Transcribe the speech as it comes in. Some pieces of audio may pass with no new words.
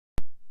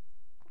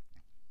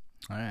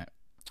Alright,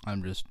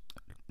 I'm just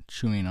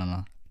chewing on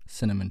a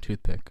cinnamon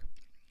toothpick,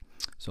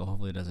 so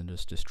hopefully it doesn't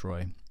just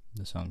destroy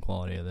the sound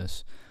quality of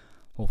this.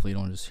 Hopefully you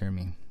don't just hear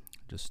me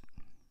just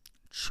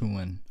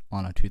chewing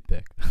on a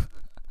toothpick.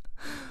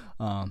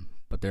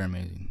 But they're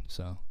amazing.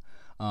 So,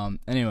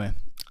 anyway,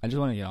 I just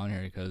want to get on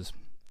here because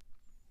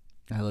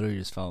I literally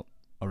just felt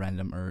a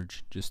random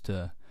urge just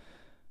to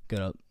get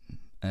up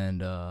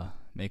and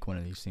make one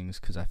of these things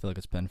because I feel like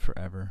it's been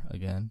forever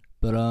again.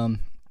 But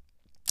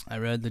I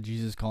read the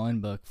Jesus Calling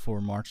book for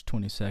March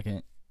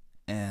 22nd,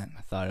 and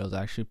I thought it was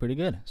actually pretty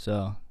good.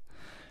 So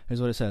here's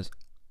what it says.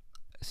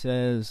 It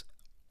says,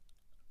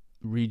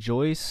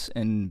 "Rejoice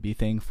and be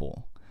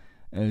thankful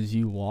as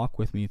you walk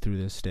with me through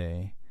this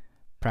day.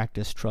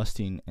 Practice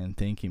trusting and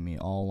thanking me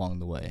all along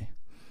the way.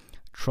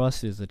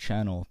 Trust is the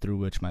channel through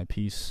which my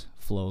peace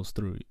flows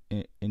through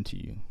into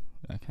you."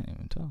 I can't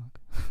even talk.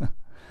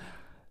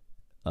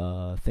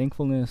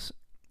 Thankfulness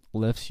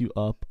lifts you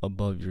up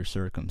above your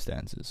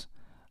circumstances.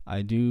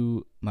 I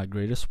do my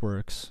greatest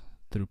works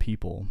through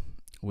people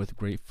with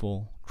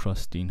grateful,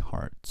 trusting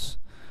hearts,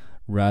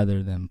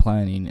 rather than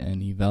planning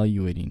and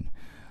evaluating.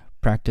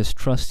 Practice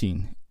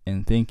trusting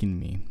and thanking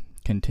me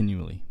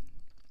continually.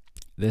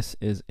 This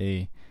is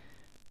a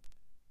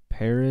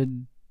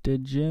paradigm.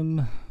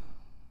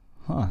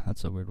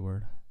 That's a weird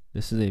word.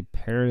 This is a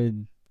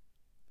paradigm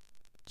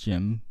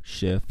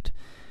shift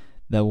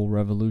that will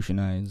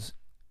revolutionize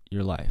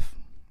your life.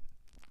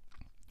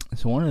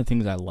 So one of the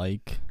things I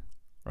like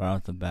right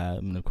off the bat,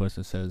 and of course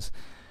it says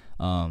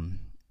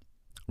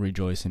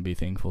rejoice and be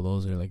thankful.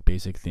 Those are like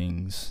basic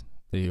things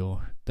that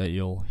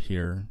you'll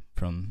hear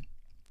from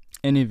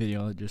any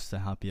video just to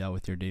help you out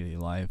with your daily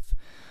life,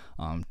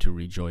 to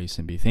rejoice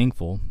and be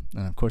thankful.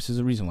 And of course there's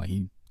a reason why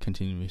he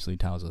continuously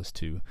tells us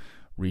to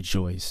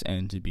rejoice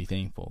and to be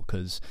thankful,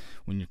 because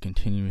when you're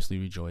continuously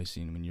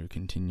rejoicing, when you're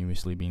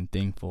continuously being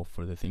thankful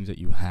for the things that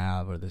you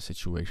have or the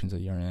situations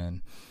that you're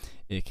in,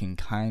 it can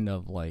kind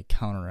of like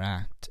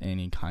counteract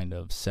any kind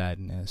of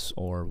sadness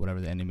or whatever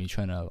the enemy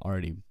trying to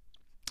already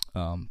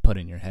put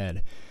in your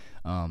head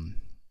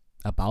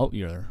about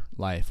your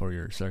life or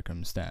your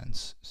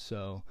circumstance.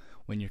 So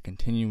when you're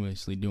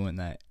continuously doing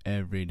that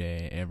every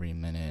day, every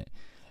minute,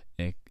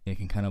 it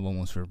can kind of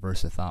almost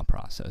reverse the thought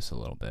process a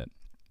little bit.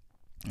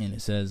 And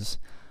it says,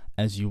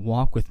 as you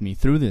walk with me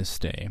through this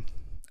day,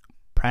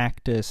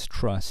 practice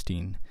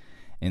trusting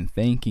and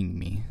thanking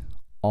me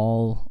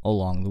all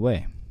along the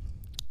way.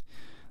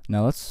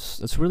 Now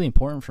that's really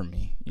important for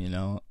me,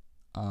 and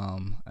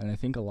I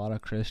think a lot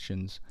of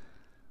Christians,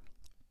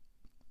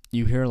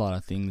 you hear a lot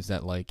of things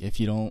that, like, if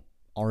you don't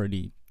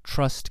already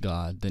trust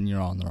God, then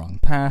you're on the wrong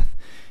path.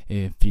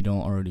 If you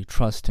don't already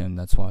trust Him,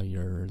 that's why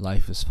your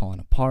life is falling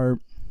apart,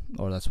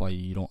 or that's why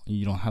you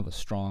don't have a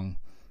strong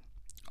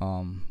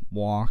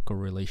walk or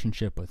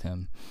relationship with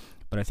Him.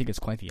 But I think it's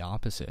quite the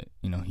opposite.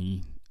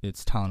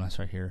 It's telling us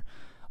right here,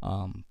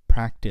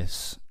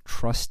 practice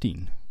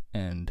trusting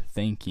and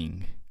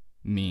thanking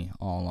me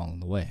all along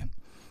the way.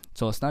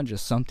 So it's not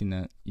just something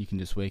that you can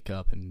just wake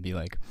up and be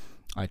like,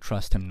 I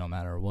trust Him no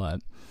matter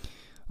what.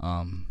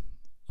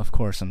 Of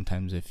course,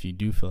 sometimes if you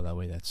do feel that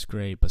way, that's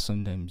great, but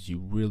sometimes you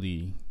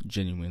really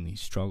genuinely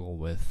struggle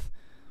with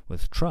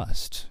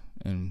trust,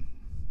 and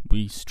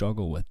we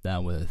struggle with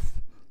that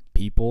with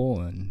people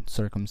and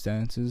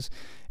circumstances,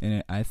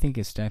 and I think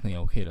it's definitely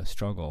okay to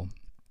struggle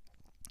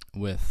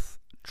with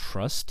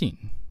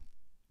trusting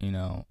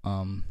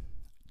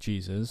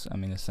Jesus. I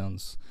mean, it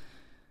sounds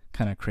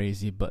kind of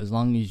crazy, but as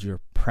long as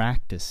you're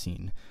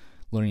practicing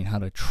learning how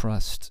to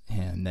trust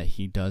Him, that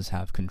He does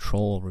have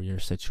control over your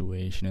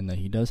situation, and that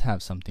He does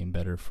have something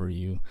better for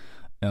you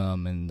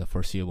in the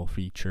foreseeable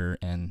future,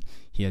 and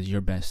He has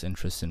your best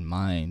interests in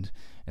mind,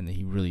 and that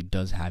He really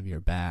does have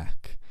your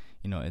back.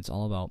 It's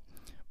all about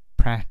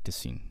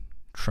practicing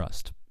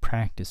trust,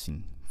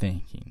 practicing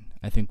thanking.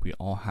 I think we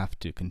all have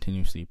to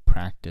continuously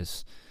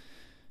practice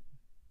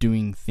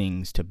doing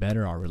things to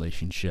better our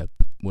relationship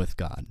with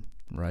God,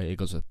 right? It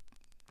goes with,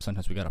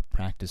 sometimes we got to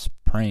practice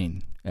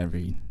praying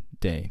every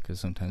day, because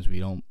sometimes we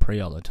don't pray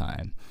all the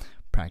time.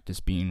 Practice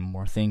being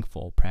more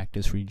thankful,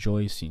 practice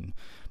rejoicing,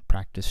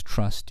 practice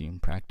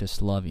trusting,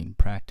 practice loving,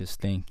 practice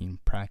thanking,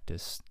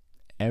 practice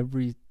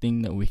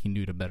everything that we can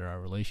do to better our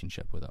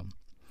relationship with Him.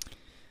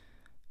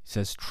 It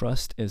says,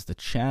 trust is the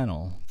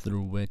channel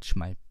through which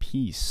my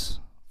peace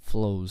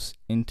flows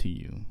into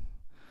you.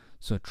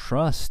 So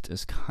trust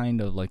is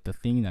kind of like the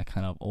thing that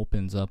kind of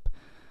opens up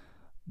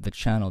the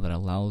channel that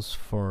allows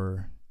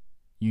for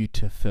you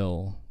to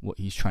feel what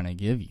He's trying to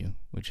give you,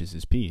 which is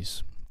His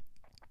peace.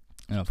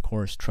 And of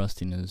course,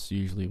 trusting is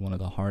usually one of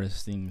the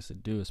hardest things to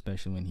do,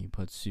 especially when He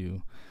puts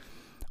you,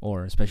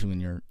 or especially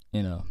when you're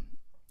in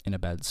a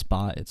bad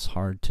spot. It's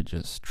hard to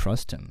just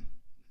trust Him,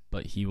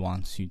 but He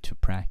wants you to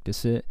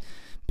practice it,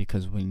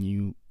 because when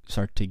you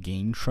start to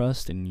gain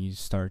trust and you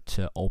start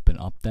to open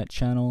up that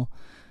channel,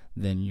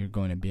 then you're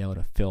going to be able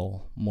to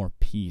feel more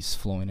peace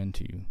flowing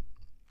into you.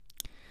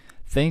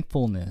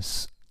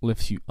 Thankfulness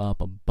lifts you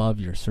up above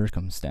your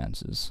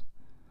circumstances.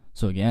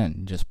 So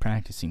again, just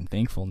practicing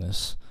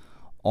thankfulness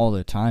all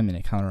the time, and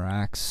it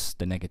counteracts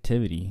the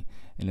negativity,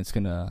 and it's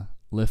going to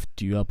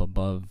lift you up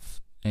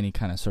above any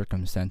kind of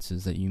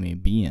circumstances that you may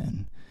be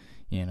in.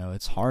 You know,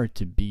 it's hard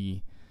to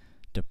be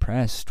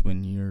depressed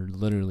when you're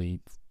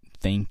literally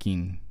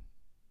thanking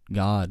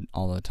God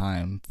all the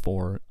time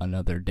for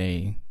another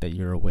day that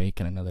you're awake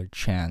and another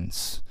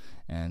chance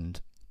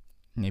and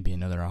maybe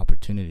another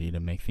opportunity to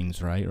make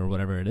things right or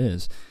whatever it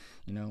is.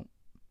 You know,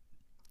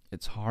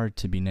 it's hard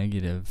to be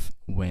negative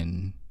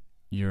when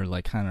you're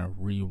like kind of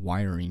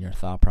rewiring your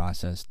thought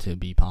process to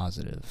be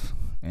positive.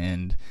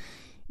 And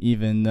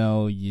even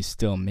though you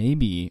still may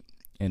be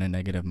in a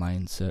negative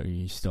mindset or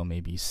you still may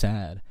be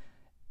sad,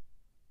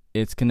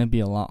 it's going to be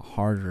a lot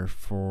harder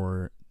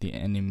for the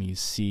enemy's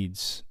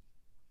seeds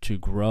to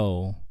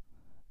grow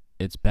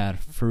its bad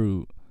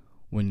fruit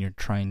when you're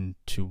trying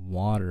to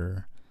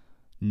water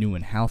new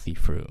and healthy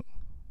fruit.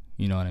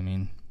 You know what I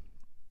mean?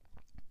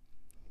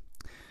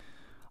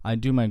 I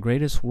do my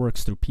greatest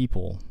works through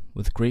people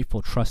with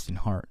grateful, trusting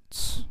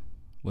hearts,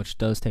 which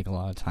does take a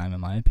lot of time,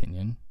 in my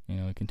opinion. You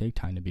know, it can take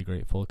time to be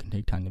grateful, it can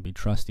take time to be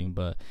trusting,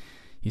 but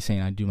he's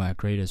saying I do my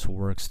greatest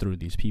works through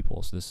these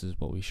people, so this is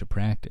what we should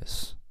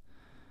practice.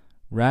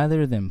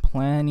 Rather than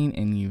planning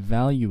and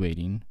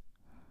evaluating,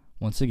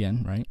 once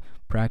again, right?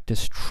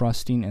 Practice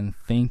trusting and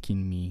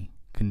thanking me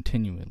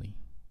continually.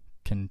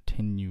 I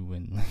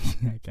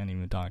can't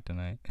even talk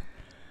tonight.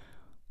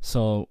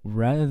 So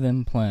rather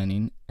than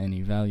planning and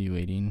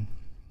evaluating,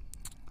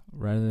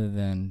 rather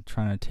than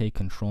trying to take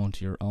control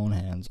into your own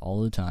hands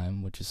all the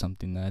time, which is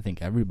something that I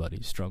think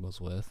everybody struggles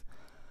with,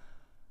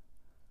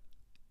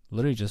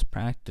 literally just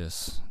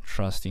practice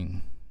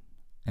trusting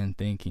and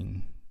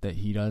thinking that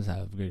he does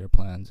have greater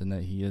plans and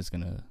that he is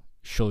going to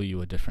show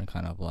you a different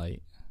kind of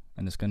light,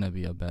 and it's going to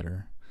be a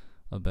better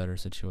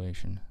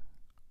situation.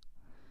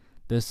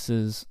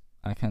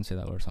 I can't say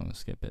that word, so I'm going to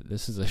skip it.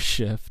 This is a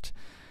shift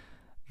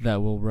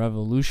that will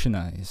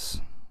revolutionize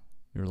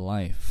your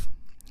life.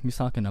 He's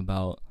talking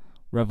about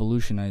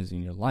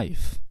revolutionizing your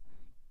life.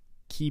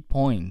 Key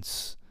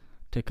points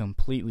to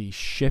completely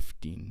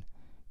shifting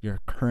your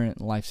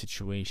current life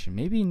situation.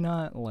 Maybe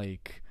not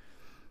like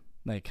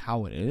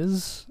how it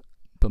is,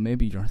 but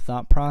maybe your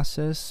thought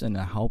process, and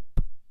to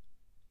help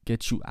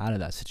get you out of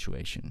that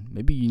situation.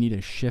 Maybe you need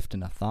a shift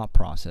in the thought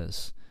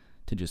process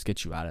to just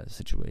get you out of the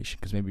situation,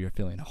 because maybe you're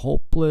feeling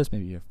hopeless,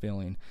 maybe you're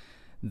feeling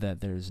that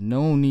there's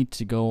no need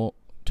to go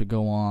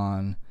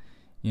on,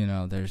 you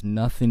know, there's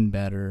nothing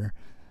better,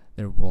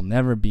 there will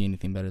never be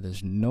anything better,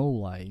 there's no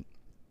light.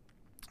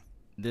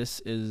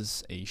 This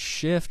is a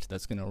shift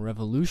that's going to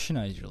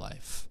revolutionize your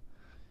life.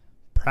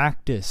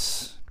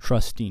 Practice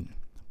trusting,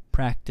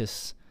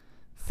 practice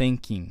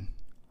thinking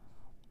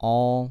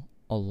all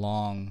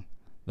along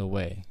the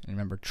way. And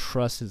remember,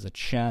 trust is a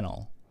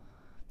channel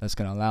that's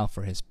going to allow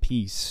for his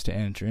peace to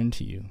enter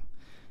into you.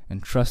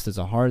 And trust is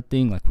a hard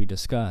thing, like we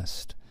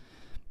discussed,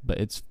 but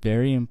it's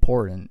very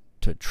important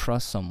to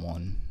trust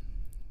someone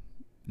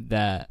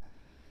that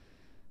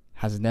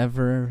has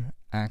never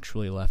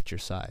actually left your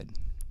side,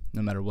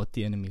 no matter what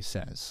the enemy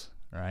says,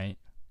 right?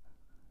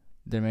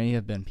 There may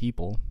have been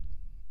people,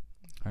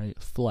 right,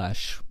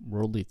 flesh,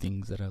 worldly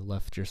things that have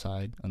left your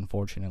side,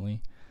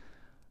 unfortunately,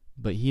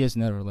 but he has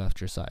never left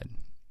your side.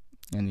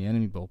 And the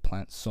enemy will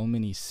plant so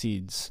many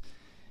seeds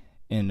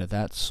into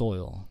that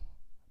soil,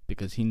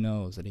 because he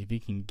knows that if he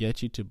can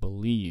get you to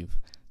believe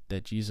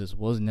that Jesus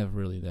was never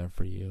really there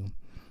for you,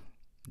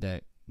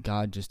 that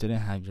God just didn't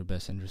have your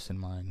best interest in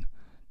mind,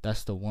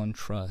 that's the one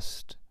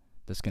trust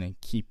that's going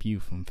to keep you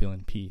from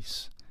feeling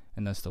peace.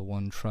 And that's the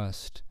one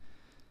trust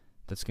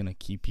that's going to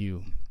keep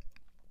you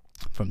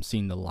from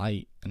seeing the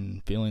light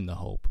and feeling the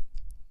hope.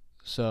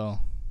 So,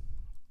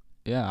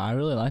 yeah, I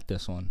really like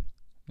this one.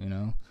 You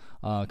know,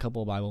 a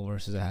couple of Bible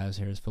verses it has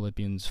here is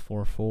Philippians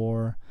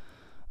 4:4,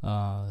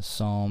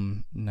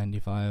 Psalm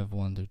 95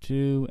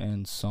 1-2,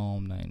 and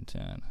Psalm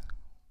 9:10.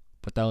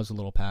 But that was a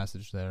little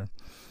passage there.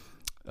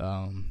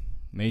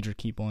 Major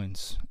key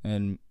points,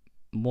 and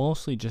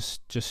mostly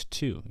just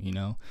two. You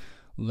know,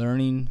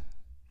 learning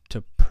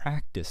to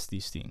practice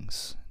these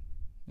things.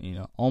 You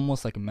know,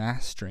 almost like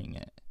mastering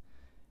it.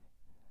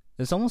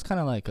 It's almost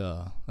kind of like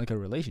a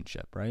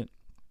relationship, right?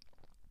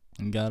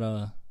 You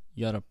gotta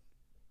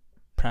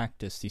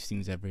practice these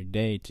things every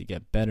day to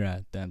get better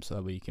at them, so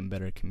that way you can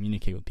better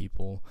communicate with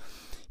people.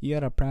 You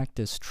gotta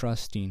practice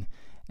trusting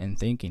and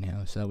thanking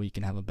him, so that way you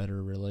can have a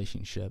better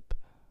relationship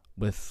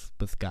with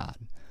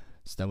God,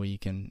 so that way you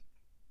can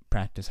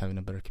practice having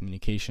a better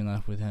communication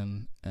life with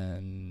him,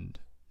 and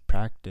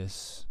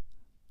practice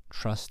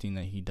trusting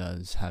that he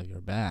does have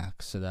your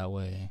back, so that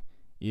way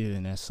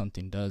even if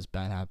something does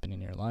bad happen in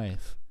your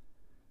life,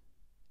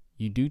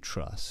 you do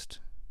trust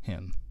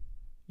him,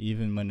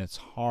 even when it's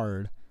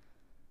hard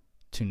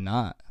to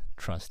not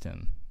trust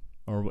him,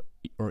 or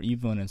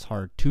even when it's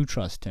hard to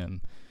trust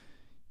him,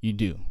 you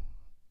do.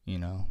 You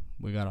know,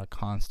 we gotta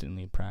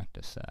constantly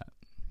practice that.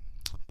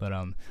 But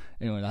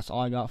anyway, that's all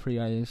I got for you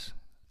guys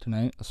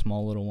tonight. A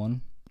small little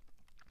one.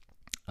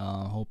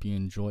 Hope you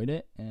enjoyed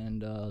it,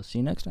 and see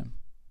you next time.